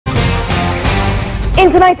In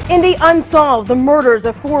tonight's Indy Unsolved, the murders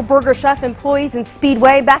of 4 Burger Chef employees in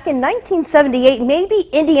Speedway back in 1978 may be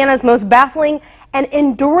Indiana's most baffling and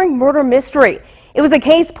enduring murder mystery. It was a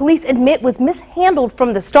case police admit was mishandled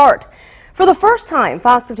from the start. For the first time,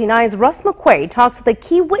 Fox 59's Russ McQuaid talks with a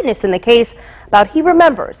key witness in the case about he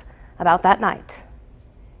remembers about that night.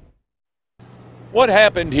 What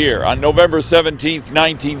happened here on November 17,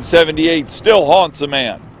 1978 still haunts a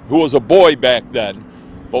man who was a boy back then,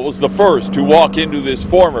 but was the first to walk into this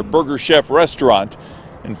former Burger Chef restaurant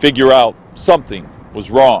and figure out something was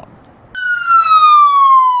wrong.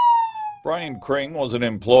 Brian Kring was an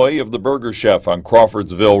employee of the Burger Chef on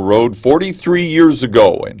Crawfordsville Road 43 years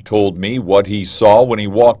ago and told me what he saw when he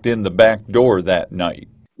walked in the back door that night.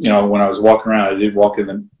 You know, when I was walking around, I did walk in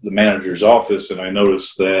the manager's office, and I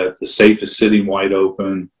noticed that the safe is sitting wide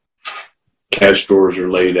open, cash drawers are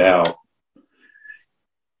laid out.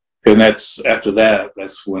 And that's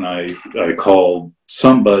when I called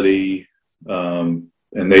somebody, and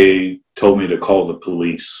they told me to call the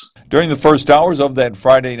police. During the first hours of that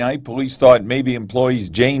Friday night, police thought maybe employees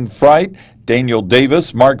Jane Fright, Daniel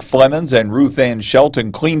Davis, Mark Flemons, and Ruth Ann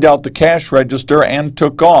Shelton cleaned out the cash register and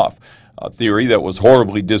took off. A theory that was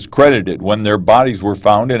horribly discredited when their bodies were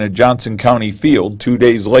found in a Johnson County field 2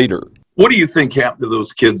 days later. What do you think happened to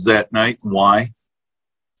those kids that night and why?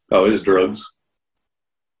 Oh, it was drugs.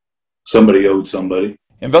 Somebody owed somebody.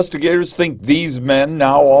 Investigators think these men,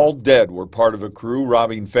 now all dead, were part of a crew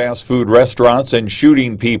robbing fast food restaurants and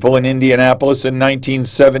shooting people in Indianapolis in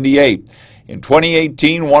 1978. In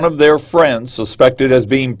 2018, one of their friends, suspected as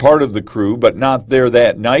being part of the crew but not there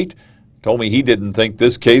that night, told me he didn't think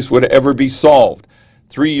this case would ever be solved.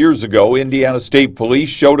 3 years ago, Indiana State Police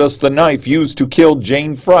showed us the knife used to kill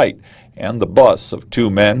Jane Fright and the bus of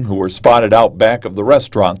 2 men who were spotted out back of the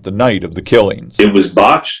restaurant the night of the killings. It was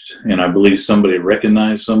botched, and I believe somebody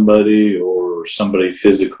recognized somebody, or somebody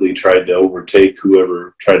physically tried to overtake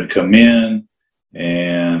whoever tried to come in,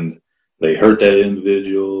 and they hurt that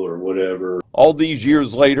individual or whatever. All these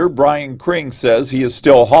years later, Brian Kring says he is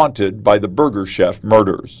still haunted by the Burger Chef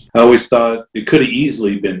murders. I always thought it could have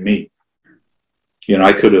easily been me. You know,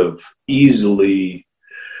 I could have easily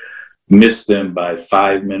missed them by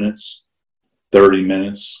 5 minutes, 30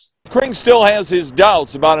 minutes. Kring still has his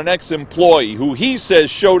doubts about an ex-employee who he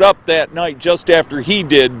says showed up that night just after he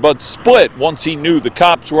did, but split once he knew the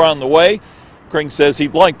cops were on the way. Kring says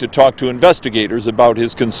he'd like to talk to investigators about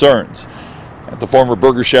his concerns. At the former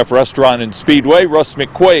Burger Chef restaurant in Speedway, Russ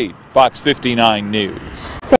McQuaid, Fox 59 News.